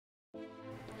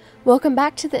Welcome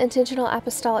back to the Intentional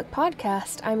Apostolic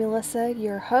Podcast. I'm Elyssa,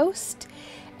 your host.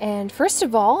 And first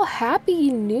of all, Happy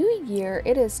New Year!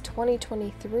 It is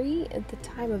 2023 at the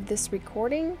time of this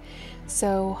recording.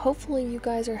 So hopefully you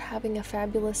guys are having a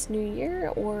fabulous new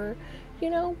year, or,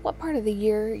 what part of the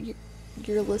year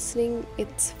you're listening,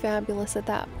 it's fabulous at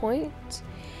that point.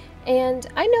 And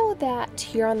I know that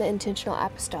here on the Intentional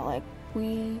Apostolic,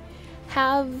 we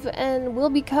have and will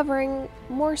be covering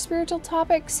more spiritual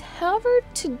topics. However,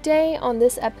 today on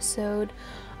this episode,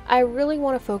 I really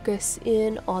want to focus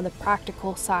in on the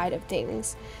practical side of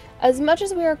things. As much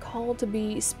as we are called to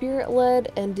be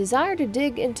spirit-led and desire to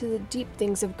dig into the deep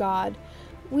things of God,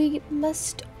 we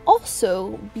must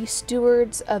also be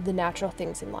stewards of the natural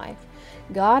things in life.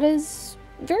 God is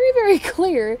very, very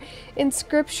clear in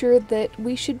Scripture that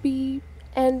we should be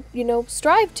and,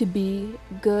 strive to be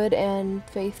good and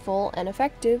faithful and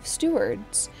effective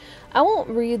stewards. I won't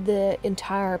read the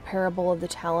entire parable of the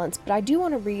talents, but I do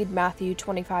want to read Matthew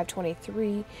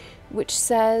 25:23, which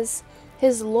says,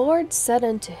 "His Lord said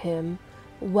unto him,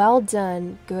 Well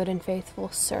done, good and faithful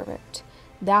servant.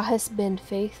 Thou hast been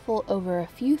faithful over a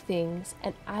few things,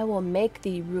 and I will make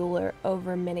thee ruler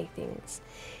over many things.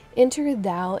 Enter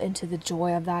thou into the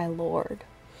joy of thy Lord."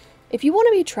 If you want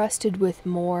to be trusted with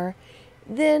more,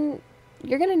 then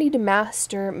you're going to need to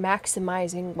master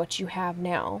maximizing what you have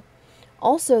now.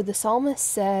 Also, the psalmist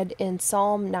said in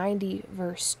Psalm 90,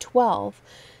 verse 12,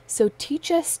 "So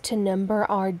teach us to number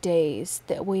our days,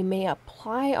 that we may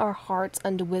apply our hearts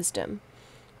unto wisdom."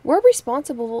 We're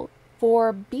responsible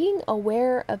for being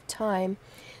aware of time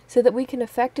so that we can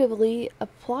effectively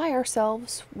apply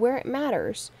ourselves where it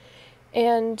matters.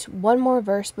 And one more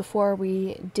verse before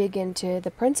we dig into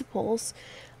the principles.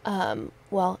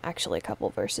 Actually a couple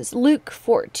verses. Luke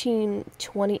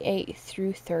 14:28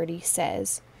 through 30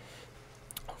 says,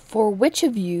 "For which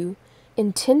of you,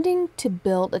 intending to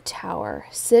build a tower,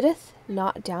 sitteth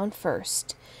not down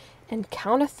first, and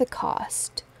counteth the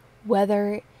cost,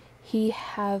 whether he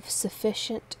have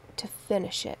sufficient to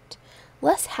finish it?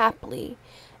 Lest haply,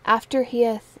 after he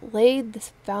hath laid the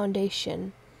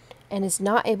foundation, and is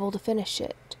not able to finish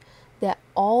it, that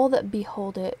all that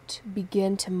behold it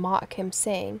begin to mock him,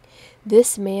 saying,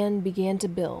 This man began to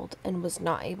build, and was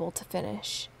not able to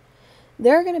finish."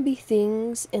 There are going to be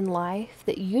things in life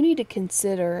that you need to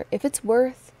consider if it's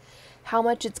worth how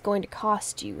much it's going to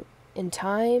cost you in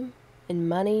time, in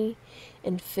money,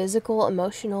 in physical,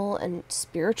 emotional, and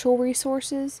spiritual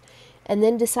resources, and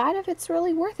then decide if it's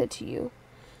really worth it to you.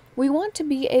 We want to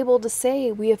be able to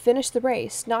say we have finished the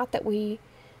race, not that we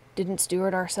didn't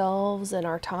steward ourselves and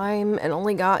our time and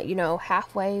only got,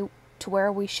 halfway to where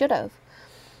we should have.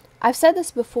 I've said this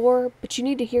before, but you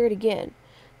need to hear it again.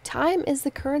 Time is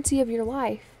the currency of your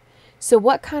life. So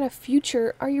what kind of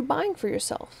future are you buying for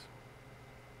yourself?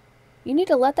 You need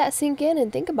to let that sink in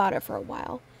and think about it for a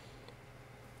while.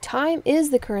 Time is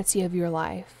the currency of your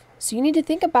life. So you need to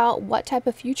think about what type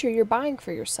of future you're buying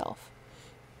for yourself.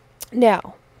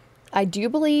 Now, I do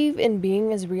believe in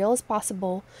being as real as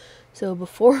possible. So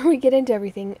before we get into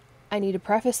everything, I need to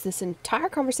preface this entire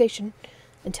conversation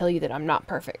and tell you that I'm not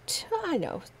perfect. I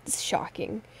know, it's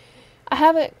shocking. I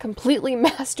haven't completely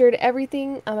mastered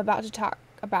everything I'm about to talk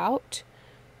about.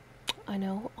 I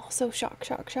know, also shock.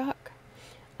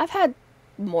 I've had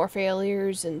more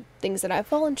failures and things that I've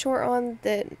fallen short on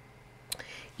that,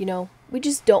 we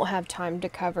just don't have time to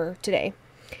cover today.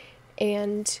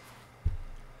 And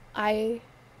I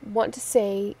want to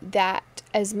say that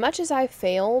as much as I've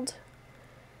failed,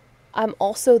 I'm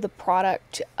also the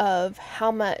product of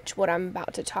how much what I'm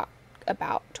about to talk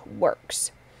about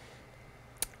works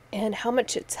and how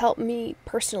much it's helped me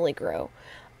personally grow.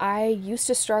 I used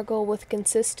to struggle with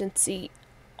consistency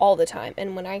all the time,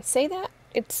 and when I say that,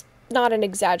 it's not an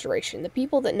exaggeration. The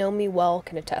people that know me well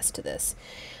can attest to this.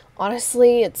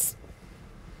 Honestly, it's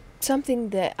something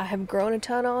that I have grown a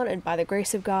ton on, and by the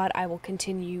grace of God, I will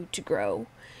continue to grow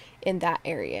in that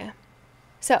area.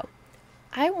 So,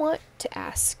 I want to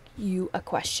ask you a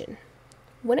question.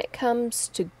 When it comes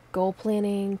to goal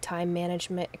planning, time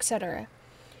management, etc.,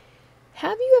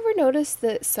 have you ever noticed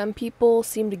that some people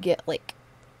seem to get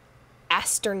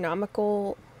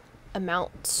astronomical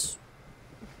amounts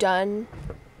done,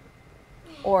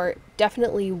 or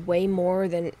definitely way more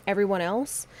than everyone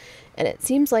else, and it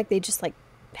seems like they just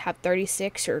have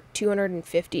 36 or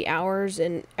 250 hours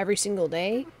in every single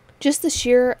day? Just the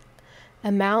sheer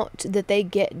amount that they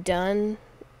get done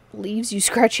leaves you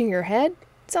scratching your head?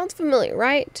 Sounds familiar,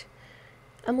 right?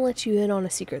 I'm gonna let you in on a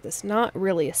secret that's not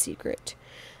really a secret.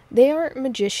 They aren't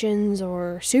magicians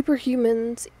or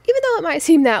superhumans, even though it might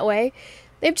seem that way.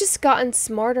 They've just gotten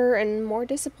smarter and more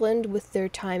disciplined with their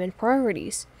time and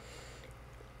priorities.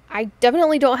 I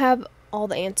definitely don't have all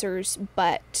the answers,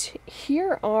 but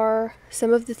here are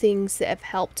some of the things that have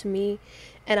helped me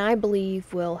and I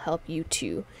believe will help you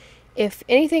too. If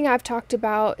anything I've talked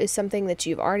about is something that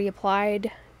you've already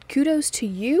applied, kudos to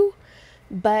you,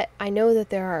 but I know that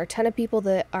there are a ton of people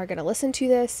that are going to listen to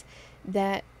this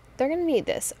that they're going to need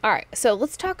this. All right, so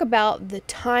let's talk about the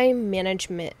time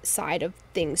management side of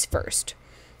things first.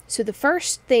 So the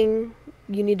first thing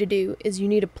you need to do is you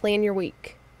need to plan your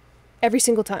week every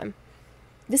single time.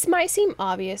 This might seem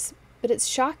obvious, but it's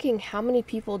shocking how many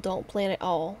people don't plan at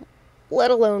all,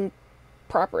 let alone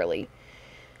properly.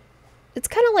 It's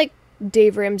kind of like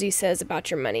Dave Ramsey says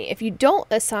about your money. If you don't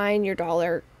assign your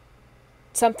dollar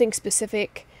something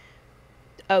specific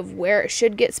of where it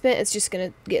should get spent, it's just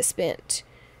going to get spent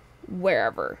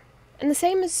wherever. And the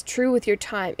same is true with your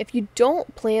time. If you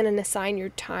don't plan and assign your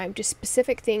time to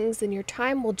specific things, then your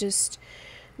time will just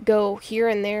go here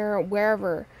and there,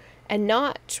 wherever, and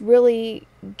not really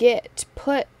get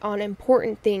put on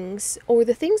important things or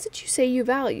the things that you say you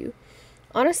value.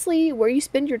 Honestly, where you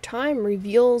spend your time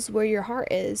reveals where your heart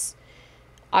is.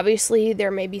 Obviously,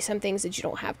 there may be some things that you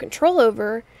don't have control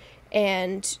over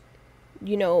and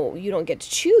you don't get to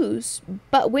choose,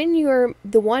 but when you're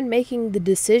the one making the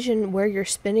decision where you're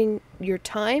spending your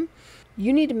time,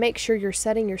 you need to make sure you're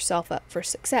setting yourself up for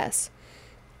success.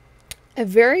 A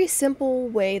very simple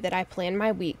way that I plan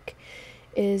my week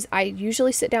is I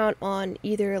usually sit down on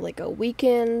either like a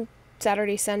weekend,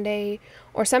 Saturday, Sunday,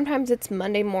 or sometimes it's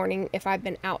Monday morning if I've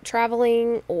been out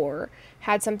traveling or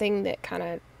had something that kind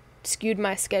of skewed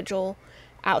my schedule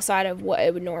outside of what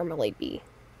it would normally be.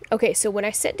 Okay, so when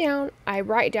I sit down, I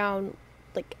write down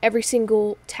like every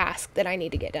single task that I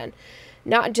need to get done.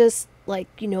 Not just like,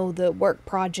 the work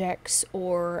projects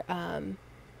or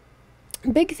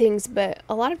big things, but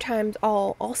a lot of times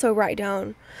I'll also write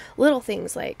down little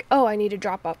things like, oh, I need to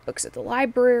drop off books at the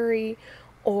library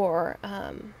or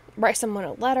write someone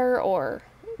a letter or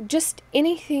just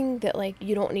anything that like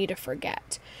you don't need to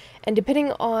forget. And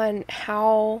depending on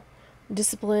how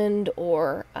disciplined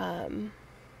or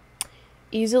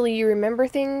easily you remember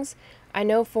things, I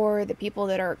know for the people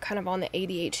that are kind of on the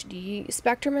ADHD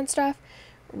spectrum and stuff,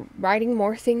 writing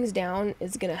more things down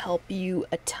is going to help you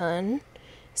a ton.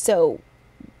 So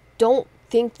don't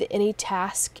think that any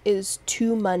task is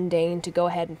too mundane to go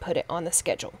ahead and put it on the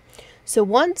schedule. So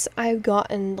once I've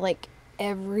gotten like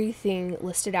everything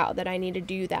listed out that I need to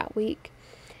do that week,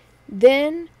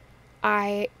 then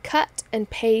I cut and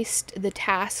paste the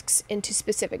tasks into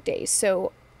specific days.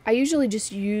 So I usually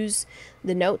just use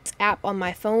the Notes app on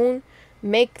my phone,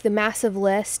 make the massive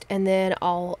list, and then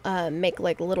I'll make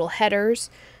like little headers,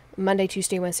 Monday,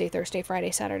 Tuesday, Wednesday, Thursday, Friday,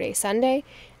 Saturday, Sunday,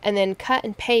 and then cut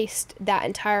and paste that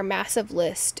entire massive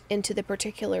list into the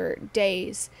particular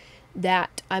days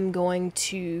that I'm going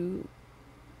to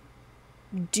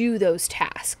do those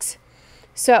tasks.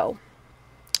 So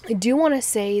I do want to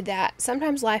say that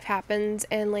sometimes life happens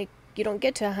and like you don't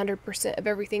get to 100% of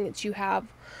everything that you have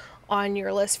on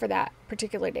your list for that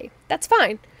particular day. That's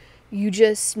fine. You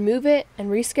just move it and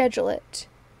reschedule it.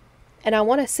 And I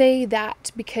want to say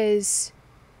that because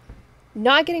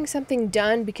not getting something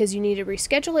done because you need to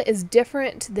reschedule it is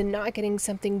different than not getting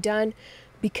something done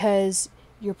because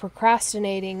you're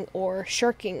procrastinating or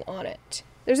shirking on it.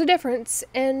 There's a difference,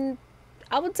 and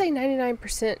I would say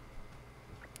 99%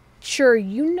 sure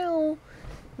you know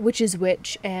which is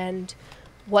which and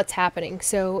what's happening.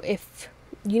 So if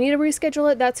you need to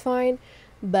reschedule it, that's fine,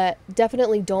 but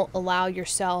definitely don't allow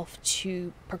yourself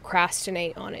to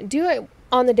procrastinate on it. Do it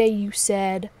on the day you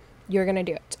said you're going to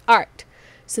do it. All right.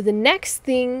 So the next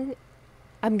thing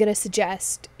I'm going to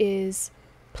suggest is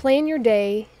plan your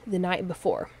day the night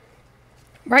before.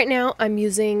 Right now, I'm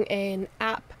using an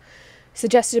app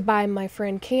suggested by my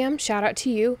friend Cam, shout out to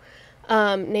you,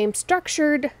 named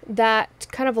Structured, that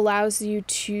kind of allows you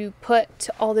to put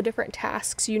all the different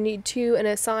tasks you need to and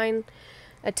assign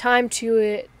a time to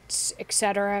it,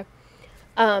 etc.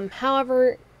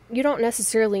 However, you don't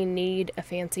necessarily need a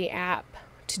fancy app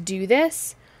to do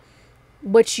this.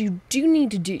 What you do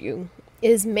need to do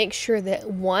is make sure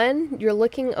that, one, you're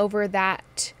looking over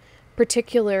that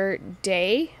particular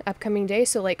day, upcoming day.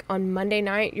 So like on Monday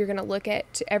night, you're going to look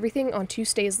at everything on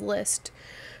Tuesday's list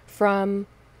from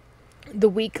the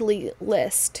weekly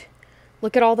list.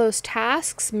 Look at all those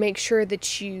tasks. Make sure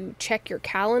that you check your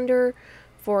calendar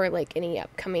for like any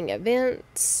upcoming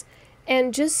events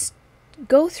and just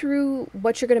go through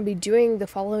what you're going to be doing the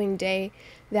following day.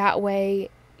 That way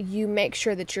you make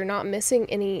sure that you're not missing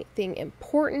anything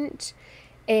important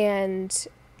and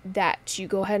that you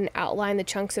go ahead and outline the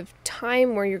chunks of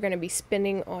time where you're going to be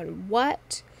spending on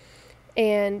what.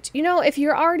 And, if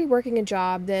you're already working a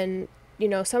job, then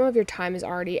some of your time is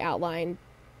already outlined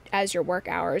as your work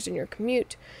hours and your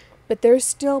commute, but there's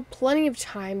still plenty of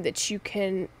time that you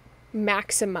can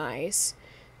maximize.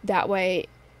 That way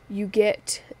you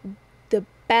get the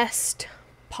best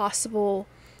possible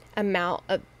amount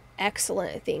of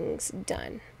excellent things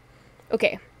done.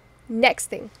 Okay, next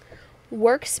thing.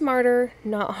 Work smarter,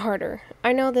 not harder.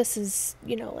 I know this is,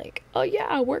 like, oh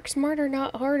yeah, work smarter,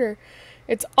 not harder.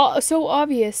 It's so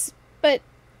obvious, but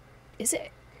is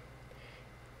it?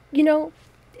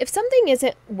 If something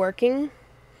isn't working,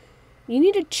 you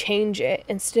need to change it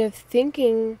instead of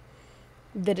thinking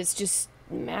that it's just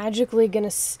magically going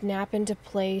to snap into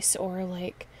place, or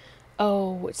like,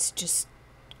 oh, it's just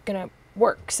going to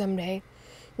work someday.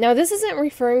 Now, this isn't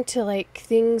referring to like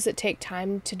things that take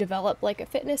time to develop, like a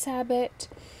fitness habit.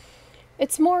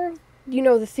 It's more,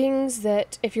 the things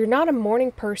that if you're not a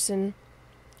morning person,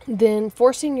 then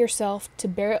forcing yourself to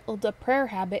build a prayer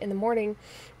habit in the morning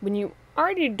when you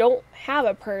already don't have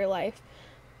a prayer life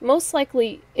most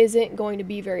likely isn't going to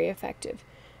be very effective.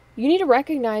 You need to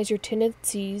recognize your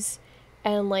tendencies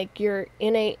and like your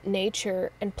innate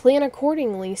nature and plan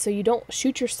accordingly so you don't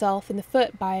shoot yourself in the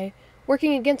foot by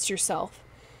working against yourself.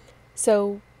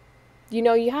 So,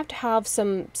 you have to have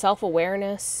some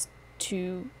self-awareness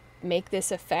to make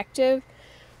this effective,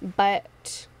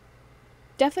 but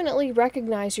definitely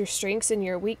recognize your strengths and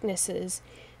your weaknesses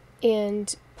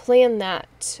and plan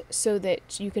that so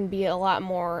that you can be a lot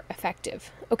more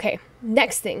effective. Okay,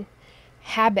 next thing,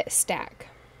 habit stack.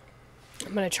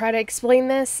 I'm going to try to explain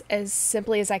this as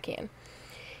simply as I can.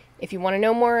 If you want to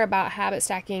know more about habit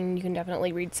stacking, you can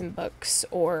definitely read some books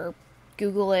or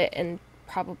Google it and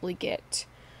probably get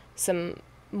some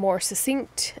more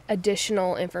succinct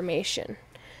additional information.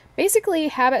 Basically,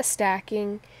 habit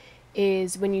stacking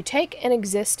is when you take an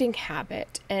existing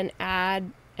habit and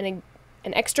add an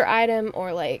extra item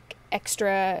or like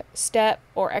extra step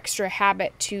or extra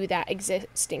habit to that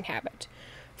existing habit.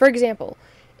 For example,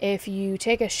 if you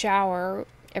take a shower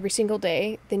every single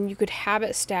day, then you could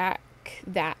habit stack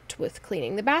that with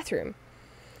cleaning the bathroom.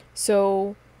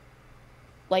 So,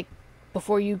 like,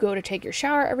 before you go to take your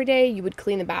shower every day, you would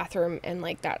clean the bathroom, and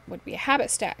like that would be a habit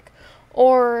stack.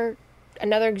 Or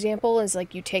another example is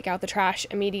like you take out the trash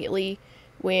immediately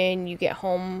when you get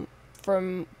home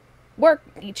from work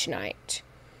each night.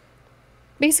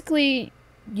 Basically,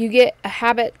 you get a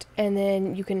habit and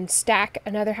then you can stack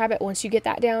another habit. Once you get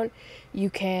that down, you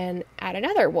can add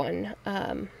another one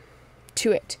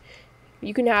to it.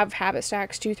 You can have habit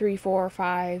stacks 2, 3, 4,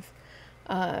 5.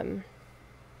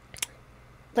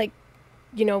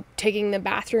 Taking the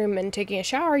bathroom and taking a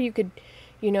shower, you could,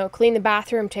 clean the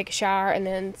bathroom, take a shower, and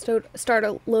then start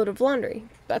a load of laundry.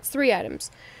 That's 3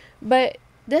 items. But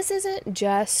this isn't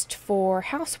just for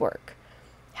housework.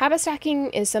 Habit stacking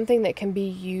is something that can be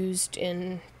used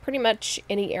in pretty much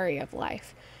any area of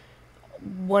life.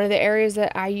 One of the areas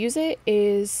that I use it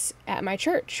is at my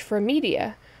church for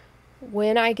media.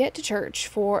 When I get to church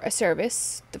for a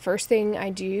service, the first thing I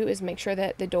do is make sure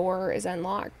that the door is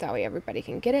unlocked. That way everybody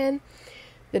can get in.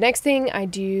 The next thing I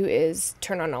do is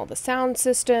turn on all the sound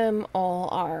system, all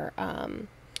our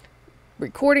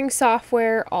recording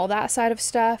software, all that side of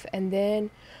stuff. And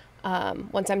then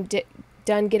once I'm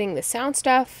done getting the sound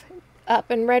stuff up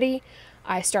and ready,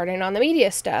 I start in on the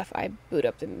media stuff. I boot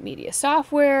up the media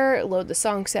software, load the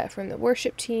song set from the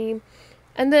worship team,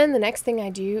 and then the next thing I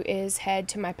do is head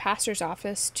to my pastor's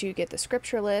office to get the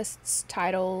scripture lists,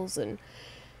 titles, and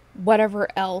whatever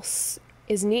else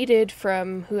is needed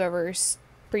from whoever's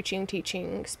preaching,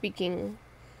 teaching, speaking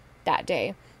that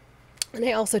day. And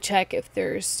I also check if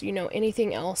there's,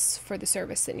 anything else for the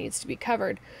service that needs to be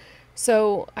covered.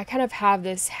 So I kind of have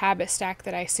this habit stack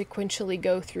that I sequentially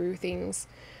go through things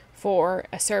for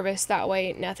a service. That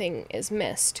way nothing is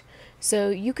missed. So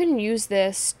you can use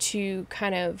this to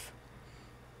kind of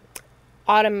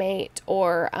automate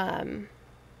or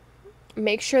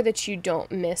make sure that you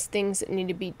don't miss things that need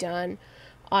to be done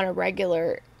on a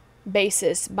regular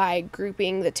basis by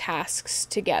grouping the tasks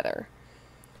together.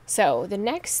 So the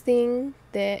next thing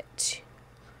that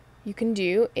you can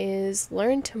do is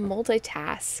learn to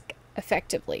multitask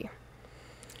effectively.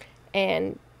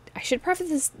 And I should preface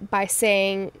this by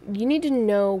saying you need to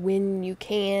know when you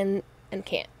can and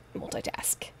can't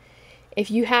multitask.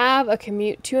 If you have a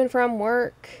commute to and from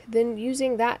work, then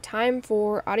using that time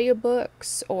for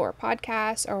audiobooks or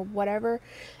podcasts or whatever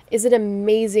is an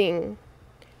amazing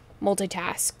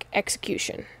multitask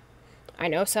execution. I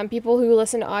know some people who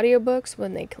listen to audiobooks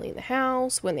when they clean the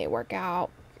house, when they work out,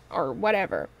 or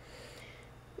whatever.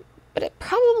 But it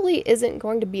probably isn't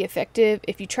going to be effective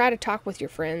if you try to talk with your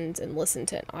friends and listen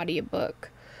to an audiobook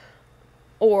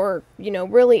or,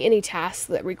 really any task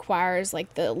that requires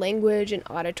like the language and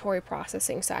auditory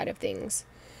processing side of things.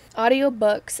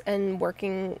 Audiobooks and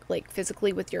working like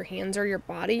physically with your hands or your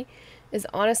body is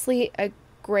honestly a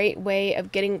great way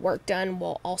of getting work done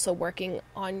while also working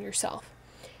on yourself.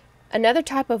 Another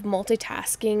type of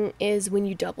multitasking is when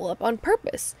you double up on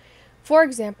purpose. For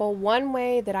example, one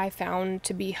way that I found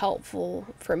to be helpful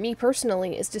for me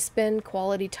personally is to spend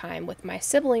quality time with my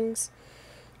siblings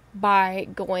by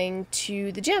going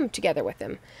to the gym together with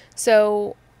them.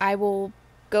 So I will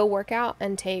go work out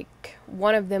and take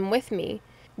one of them with me.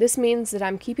 This means that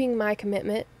I'm keeping my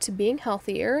commitment to being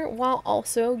healthier while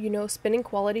also, spending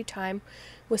quality time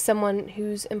with someone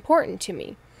who's important to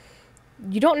me.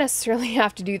 You don't necessarily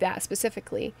have to do that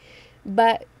specifically,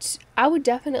 but I would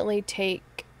definitely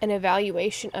take an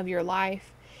evaluation of your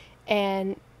life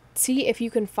and see if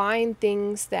you can find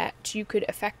things that you could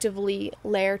effectively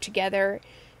layer together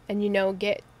and,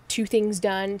 get two things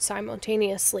done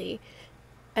simultaneously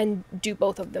and do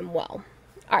both of them well.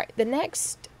 All right, the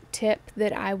next tip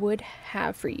that I would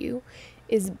have for you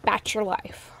is batch your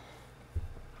life.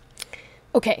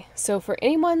 Okay, so for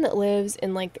anyone that lives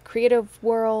in like the creative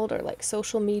world or like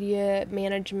social media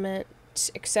management,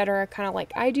 etc., kind of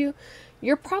like I do,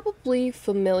 you're probably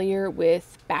familiar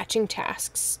with batching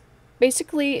tasks.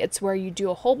 Basically, it's where you do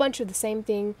a whole bunch of the same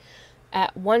thing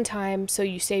at one time so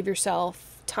you save yourself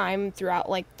time throughout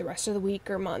like the rest of the week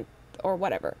or month or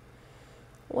whatever.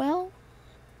 Well,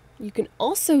 you can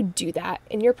also do that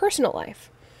in your personal life.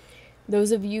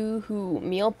 Those of you who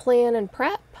meal plan and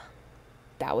prep,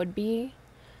 that would be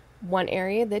one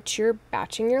area that you're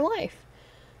batching your life.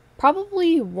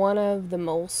 Probably one of the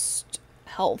most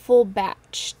helpful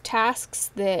batch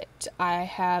tasks that I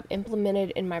have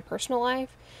implemented in my personal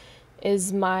life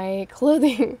is my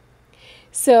clothing.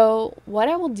 So what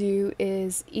I will do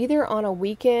is either on a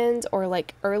weekend or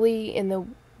like early in the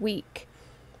week,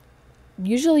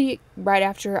 usually right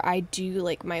after I do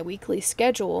like my weekly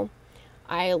schedule,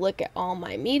 I look at all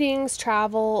my meetings,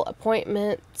 travel,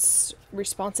 appointments,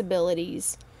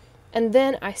 responsibilities, and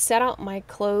then I set out my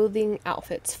clothing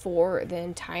outfits for the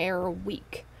entire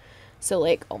week. So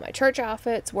like all my church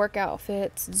outfits, work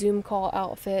outfits, Zoom call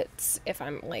outfits, if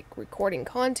I'm like recording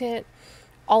content,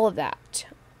 all of that,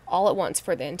 all at once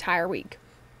for the entire week.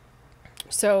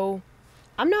 So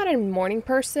I'm not a morning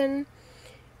person,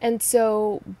 and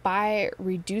so by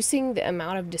reducing the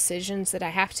amount of decisions that I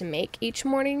have to make each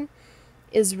morning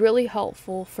is really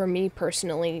helpful for me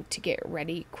personally to get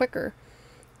ready quicker.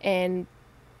 And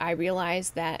I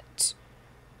realized that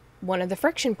one of the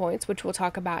friction points, which we'll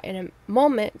talk about in a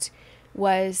moment,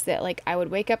 was that like I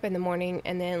would wake up in the morning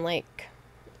and then like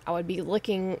I would be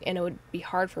looking and it would be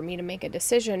hard for me to make a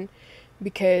decision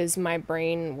because my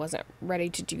brain wasn't ready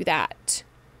to do that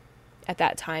at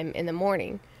that time in the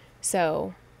morning.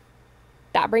 So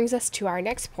that brings us to our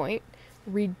next point: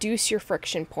 reduce your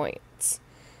friction points.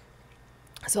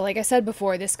 So like I said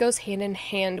before, this goes hand in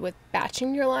hand with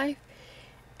batching your life.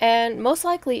 And most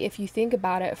likely, if you think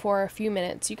about it for a few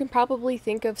minutes, you can probably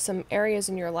think of some areas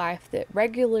in your life that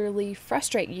regularly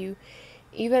frustrate you,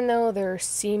 even though they're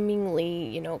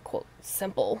seemingly, quote,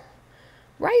 simple.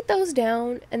 Write those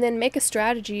down and then make a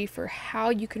strategy for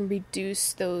how you can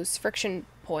reduce those friction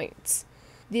points.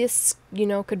 This,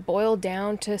 could boil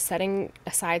down to setting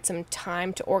aside some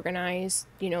time to organize,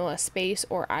 a space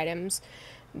or items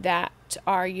that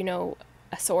are,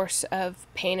 a source of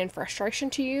pain and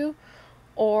frustration to you.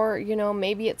 Or,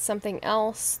 maybe it's something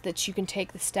else that you can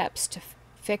take the steps to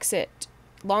fix it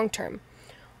long term.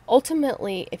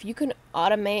 Ultimately, if you can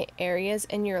automate areas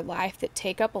in your life that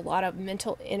take up a lot of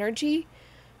mental energy,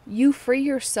 you free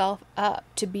yourself up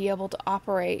to be able to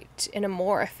operate in a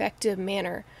more effective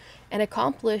manner and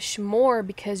accomplish more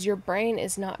because your brain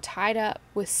is not tied up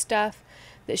with stuff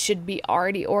that should be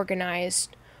already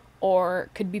organized or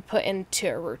could be put into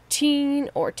a routine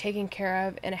or taken care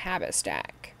of in a habit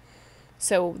stack.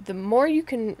 So the more you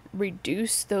can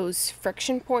reduce those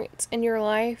friction points in your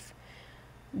life,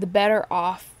 the better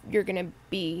off you're going to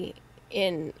be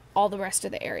in all the rest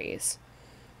of the areas.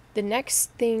 The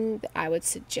next thing that I would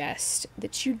suggest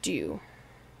that you do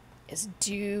is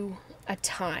do a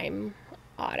time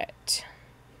audit.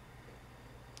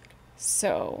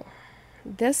 So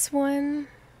this one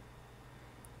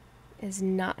is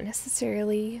not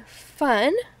necessarily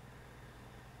fun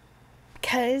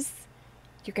because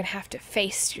you're going to have to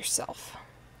face yourself.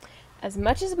 As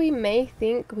much as we may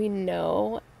think we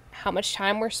know how much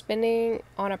time we're spending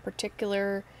on a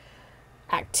particular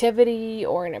activity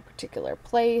or in a particular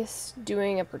place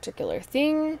doing a particular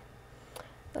thing,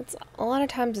 that's a lot of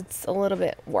times it's a little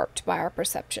bit warped by our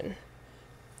perception.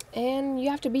 And you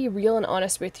have to be real and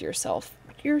honest with yourself.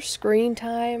 your screen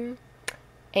time,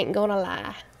 ain't gonna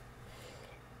lie.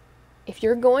 If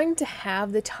you're going to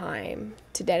have the time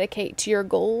to dedicate to your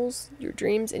goals, your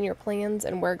dreams, and your plans,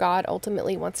 and where God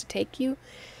ultimately wants to take you,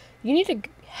 you need to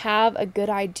have a good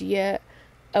idea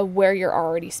of where you're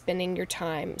already spending your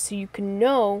time so you can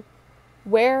know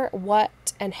where,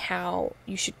 what, and how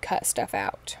you should cut stuff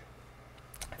out.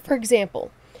 For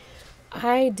example,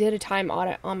 I did a time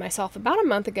audit on myself about a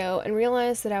month ago and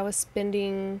realized that I was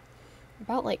spending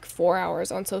about 4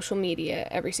 hours on social media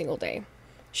every single day.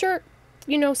 Sure,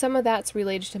 some of that's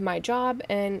related to my job,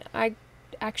 and I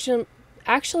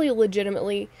actually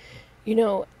legitimately,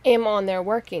 am on there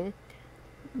working,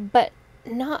 but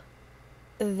not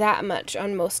that much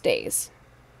on most days.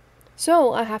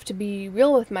 So I have to be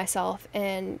real with myself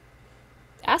and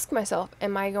ask myself,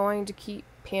 am I going to keep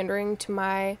pandering to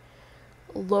my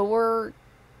lower,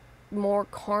 more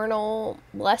carnal,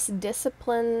 less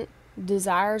disciplined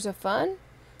desires of fun?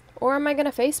 Or am I going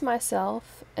to face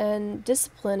myself and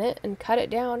discipline it and cut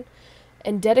it down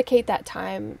and dedicate that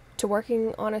time to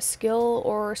working on a skill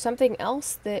or something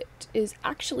else that is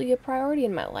actually a priority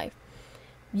in my life?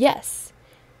 Yes,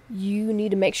 you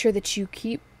need to make sure that you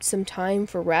keep some time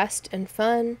for rest and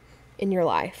fun in your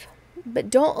life. But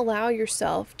don't allow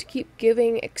yourself to keep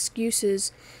giving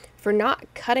excuses for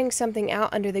not cutting something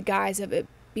out under the guise of it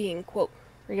being, quote,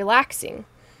 relaxing.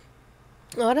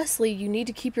 Honestly, you need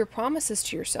to keep your promises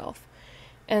to yourself.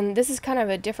 And this is kind of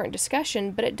a different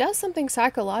discussion, but it does something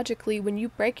psychologically when you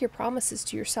break your promises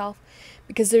to yourself,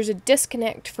 because there's a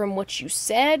disconnect from what you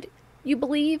said you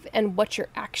believe and what your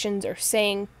actions are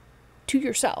saying to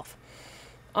yourself.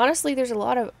 Honestly, there's a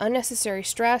lot of unnecessary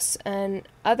stress and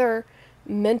other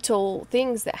mental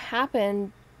things that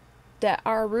happen that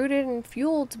are rooted and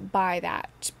fueled by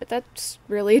that. But that's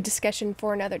really a discussion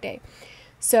for another day.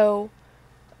 So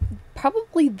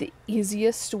probably the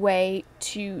easiest way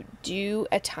to do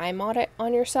a time audit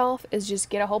on yourself is just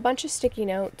get a whole bunch of sticky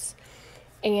notes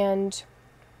and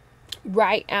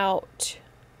write out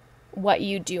what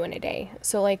you do in a day.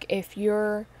 So if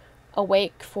you're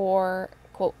awake for,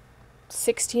 quote,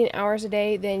 16 hours a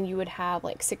day, then you would have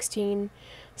 16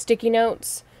 sticky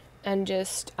notes and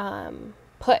just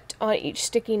put on each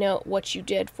sticky note what you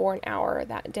did for an hour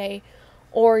that day.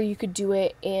 Or you could do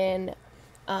it in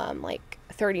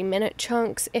 30-minute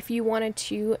chunks if you wanted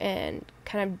to, and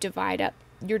kind of divide up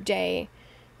your day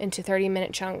into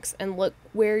 30-minute chunks and look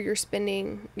where you're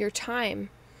spending your time.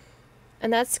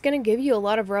 And that's going to give you a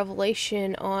lot of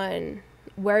revelation on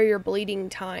where you're bleeding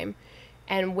time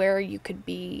and where you could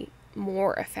be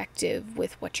more effective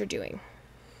with what you're doing.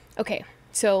 Okay,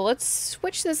 so let's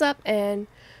switch this up and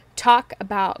talk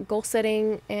about goal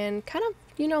setting and kind of,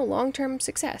 long-term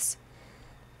success.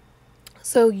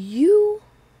 So you,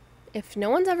 if no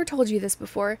one's ever told you this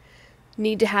before,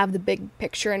 need to have the big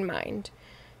picture in mind.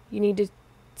 You need to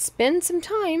spend some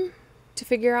time to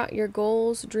figure out your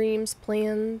goals, dreams,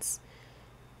 plans,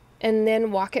 and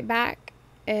then walk it back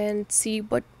and see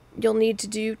what you'll need to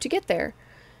do to get there.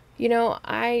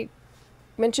 I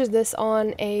mentioned this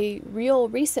on a reel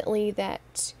recently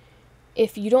that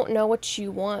if you don't know what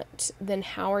you want, then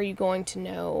how are you going to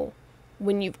know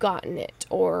when you've gotten it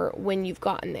or when you've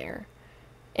gotten there?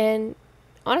 And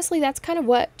honestly, that's kind of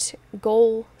what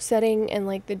goal setting and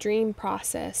the dream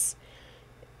process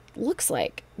looks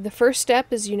like. The first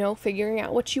step is, figuring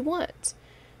out what you want.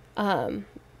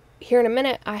 Here in a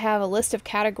minute, I have a list of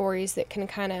categories that can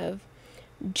kind of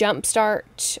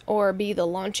jumpstart or be the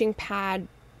launching pad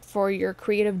for your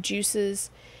creative juices,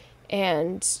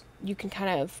 and you can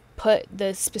kind of put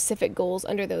the specific goals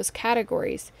under those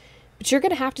categories. But you're going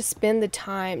to have to spend the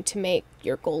time to make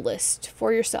your goal list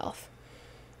for yourself.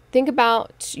 Think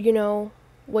about,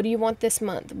 what do you want this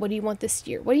month? What do you want this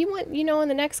year? What do you want, in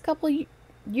the next couple of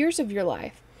years of your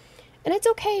life? And it's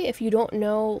okay if you don't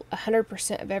know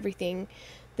 100% of everything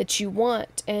that you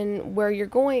want and where you're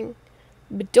going.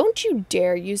 But don't you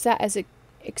dare use that as an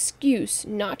excuse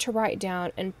not to write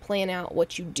down and plan out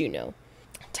what you do know.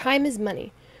 Time is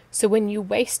money. So when you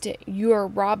waste it, you are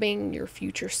robbing your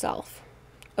future self.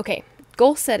 Okay,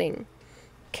 goal setting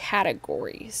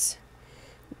categories.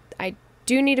 I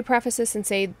do need to preface this and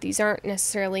say these aren't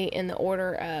necessarily in the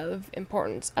order of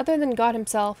importance. Other than God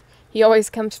himself, he always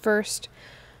comes first.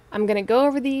 I'm going to go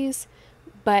over these,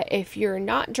 but if you're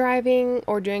not driving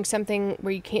or doing something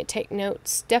where you can't take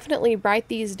notes, definitely write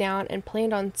these down and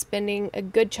plan on spending a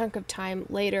good chunk of time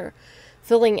later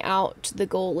filling out the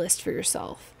goal list for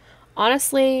yourself.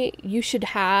 Honestly, you should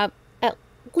have at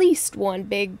least one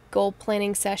big goal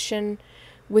planning session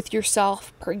with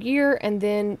yourself per year, and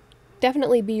then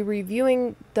definitely be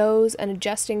reviewing those and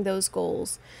adjusting those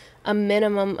goals a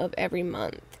minimum of every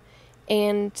month.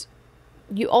 And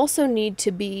you also need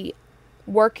to be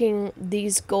working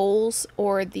these goals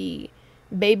or the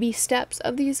baby steps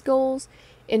of these goals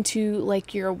into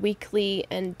like your weekly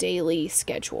and daily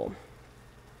schedule.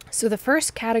 So the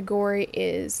first category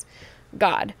is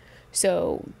God.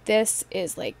 So this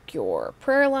is like your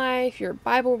prayer life, your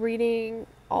Bible reading,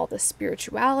 all the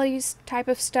spiritualities type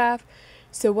of stuff.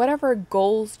 So whatever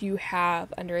goals you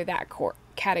have under that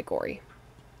category.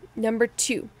 Number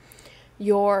 2,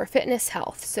 your fitness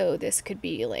health. So this could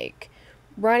be like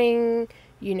running,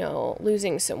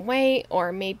 losing some weight,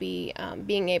 or maybe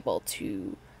being able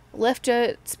to lift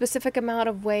a specific amount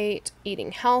of weight,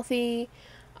 eating healthy,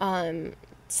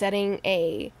 setting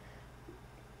a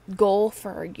goal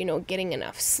for, getting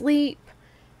enough sleep.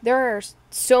 There are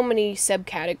so many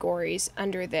subcategories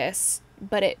under this,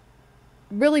 but it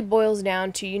really boils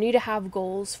down to you need to have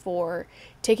goals for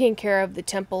taking care of the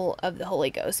temple of the Holy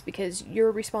Ghost, because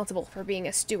you're responsible for being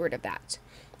a steward of that.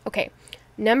 Okay,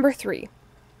 number 3,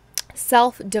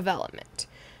 self-development.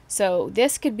 So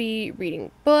this could be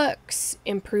reading books,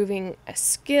 improving a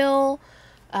skill,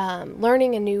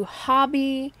 learning a new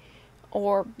hobby,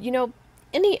 or,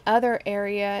 any other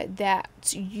area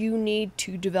that you need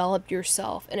to develop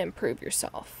yourself and improve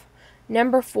yourself.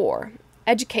 Number 4,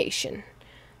 education.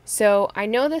 So I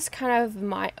know this kind of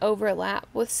might overlap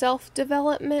with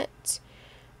self-development,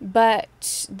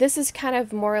 but this is kind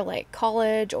of more like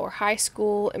college or high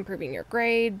school, improving your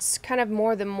grades, kind of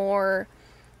the more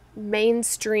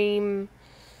mainstream,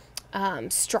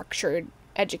 structured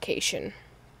education.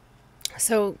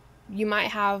 So you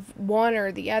might have one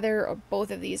or the other or both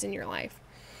of these in your life.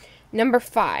 Number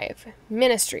 5,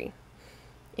 ministry.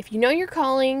 If you know your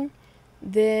calling,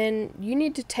 then you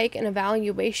need to take an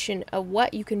evaluation of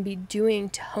what you can be doing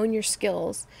to hone your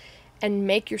skills and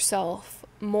make yourself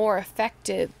more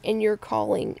effective in your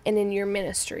calling and in your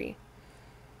ministry.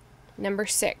 Number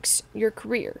 6, your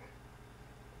career.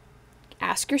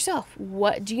 Ask yourself,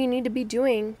 what do you need to be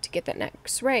doing to get that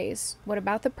next raise? What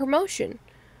about the promotion?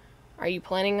 Are you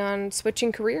planning on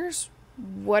switching careers?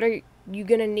 What are you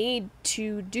going to need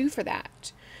to do for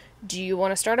that? Do you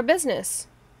want to start a business?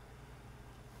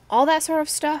 All that sort of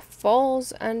stuff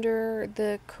falls under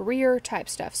the career type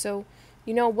stuff. So,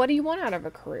 what do you want out of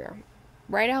a career?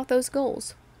 Write out those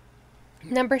goals.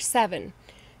 Number 7,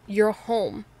 your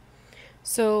home.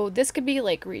 So this could be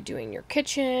like redoing your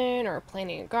kitchen or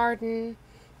planting a garden.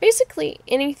 Basically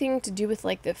anything to do with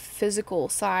like the physical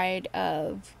side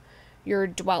of your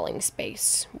dwelling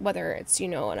space, whether it's,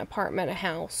 an apartment, a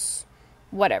house,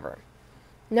 whatever.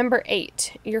 Number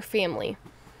 8, your family.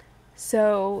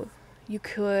 So you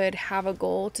could have a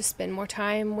goal to spend more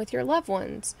time with your loved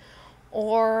ones,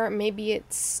 or maybe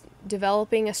it's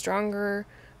developing a stronger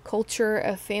culture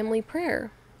of family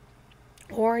prayer,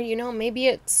 or, maybe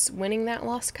it's winning that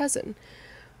lost cousin.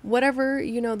 Whatever,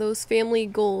 those family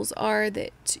goals are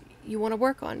that you want to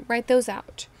work on, write those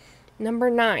out.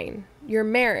 Number 9, your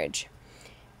marriage.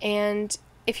 And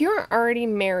if you aren't already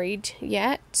married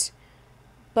yet,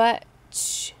 but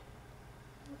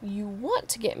you want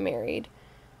to get married,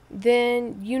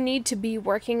 then you need to be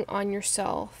working on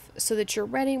yourself so that you're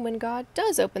ready when God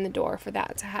does open the door for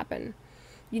that to happen.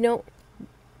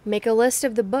 Make a list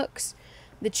of the books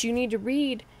that you need to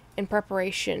read in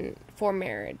preparation for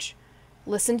marriage.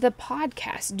 Listen to the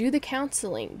podcast, do the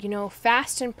counseling,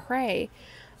 fast and pray,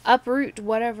 uproot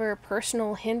whatever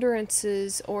personal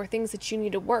hindrances or things that you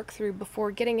need to work through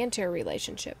before getting into a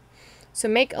relationship. So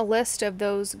make a list of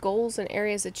those goals and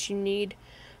areas that you need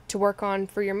to work on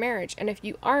for your marriage. And if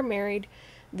you are married,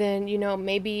 then,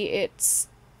 maybe it's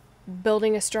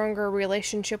building a stronger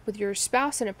relationship with your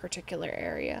spouse in a particular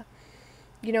area.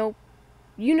 You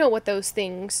know what those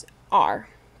things are.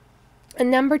 And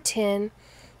number 10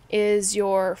 is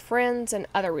your friends and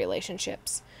other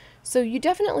relationships. So you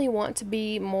definitely want to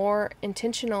be more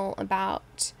intentional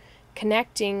about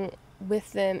connecting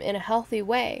with them in a healthy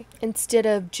way instead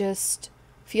of just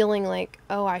feeling like,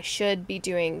 oh, I should be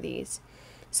doing these.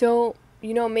 So,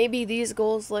 maybe these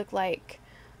goals look like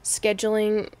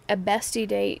scheduling a bestie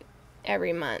date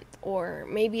every month, or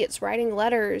maybe it's writing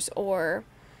letters, or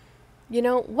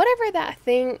whatever that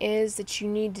thing is that you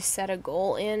need to set a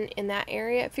goal in that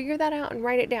area, figure that out and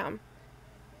write it down.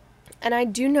 And I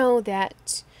do know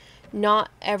that not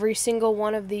every single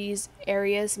one of these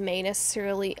areas may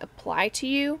necessarily apply to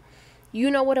you. You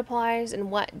know what applies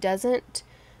and what doesn't.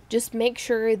 Just make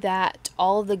sure that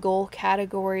all of the goal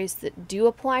categories that do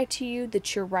apply to you,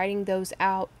 that you're writing those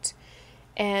out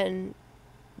and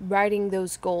writing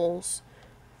those goals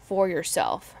for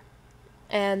yourself.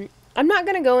 And I'm not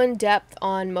going to go in depth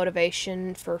on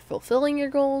motivation for fulfilling your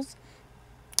goals,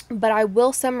 But I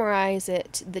will summarize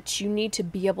it that you need to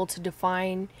be able to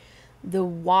define the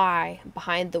why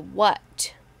behind the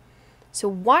what. So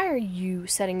why are you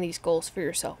setting these goals for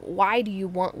yourself? Why do you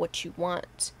want what you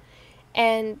want?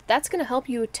 And that's going to help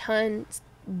you a ton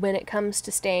when it comes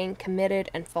to staying committed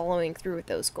and following through with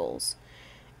those goals.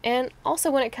 And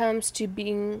also when it comes to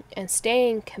being and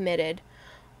staying committed,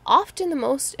 often the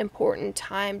most important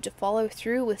time to follow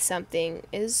through with something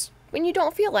is when you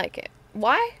don't feel like it.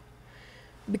 Why?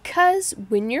 Because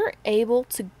when you're able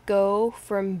to go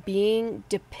from being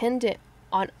dependent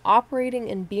on operating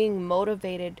and being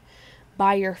motivated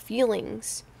by your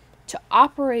feelings to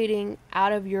operating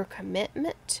out of your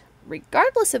commitment,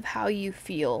 regardless of how you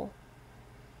feel,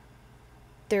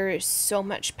 there is so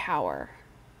much power.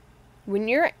 When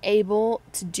you're able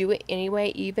to do it anyway,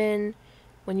 even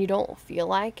when you don't feel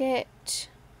like it,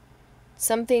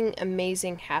 something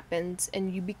amazing happens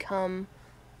and you become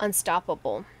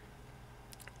unstoppable.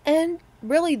 And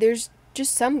really, there's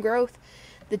just some growth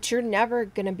that you're never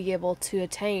going to be able to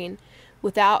attain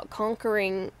without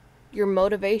conquering your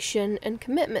motivation and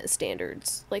commitment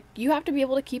standards. Like, you have to be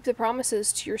able to keep the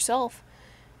promises to yourself.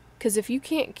 Because if you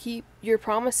can't keep your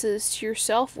promises to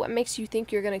yourself, what makes you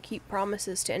think you're going to keep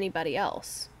promises to anybody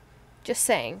else? Just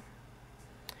saying.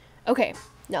 Okay,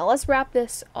 now let's wrap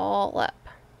this all up.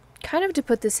 Kind of to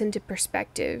put this into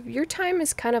perspective, your time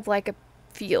is kind of like a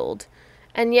field.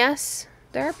 And yes,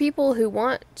 there are people who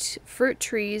want fruit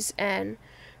trees and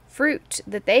fruit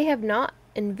that they have not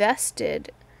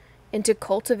invested into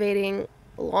cultivating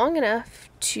long enough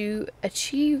to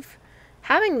achieve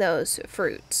having those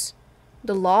fruits.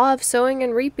 The law of sowing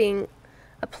and reaping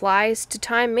applies to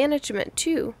time management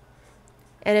too.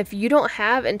 And if you don't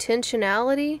have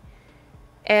intentionality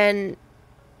and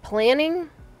planning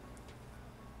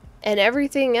and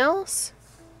everything else,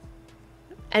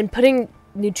 and putting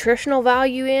nutritional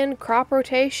value in, crop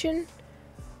rotation,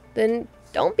 then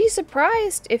don't be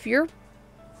surprised if your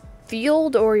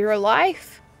field or your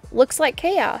life looks like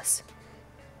chaos.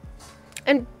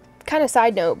 And kind of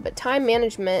side note, but time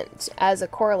management as a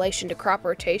correlation to crop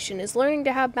rotation is learning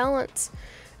to have balance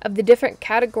of the different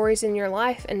categories in your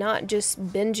life and not just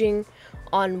binging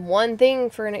on one thing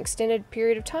for an extended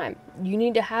period of time. You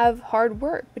need to have hard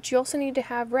work, but you also need to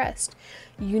have rest.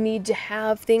 You need to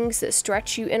have things that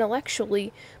stretch you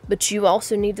intellectually, but you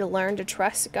also need to learn to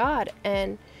trust God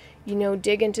and,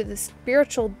 dig into the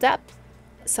spiritual depth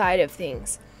side of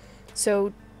things.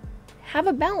 So have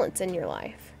a balance in your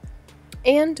life.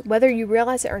 And whether you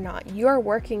realize it or not, you are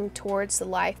working towards the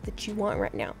life that you want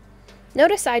right now.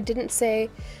 Notice I didn't say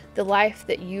the life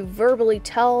that you verbally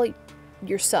tell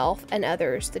yourself and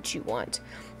others that you want,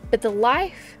 but the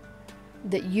life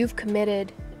that you've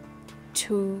committed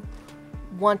to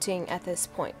wanting at this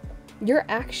point. Your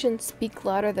actions speak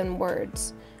louder than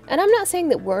words. And I'm not saying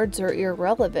that words are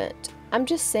irrelevant. I'm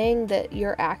just saying that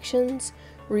your actions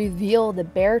reveal the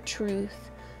bare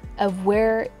truth of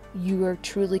where you are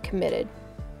truly committed.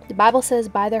 The Bible says,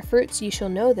 by their fruits you shall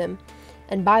know them,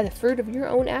 and by the fruit of your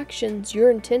own actions, your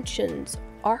intentions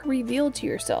are revealed to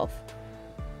yourself.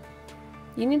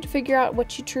 You need to figure out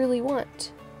what you truly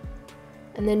want,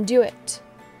 and then do it,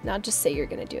 not just say you're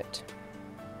going to do it.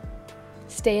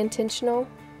 Stay intentional,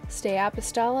 stay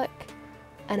apostolic,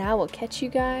 and I will catch you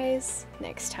guys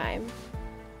next time.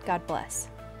 God bless.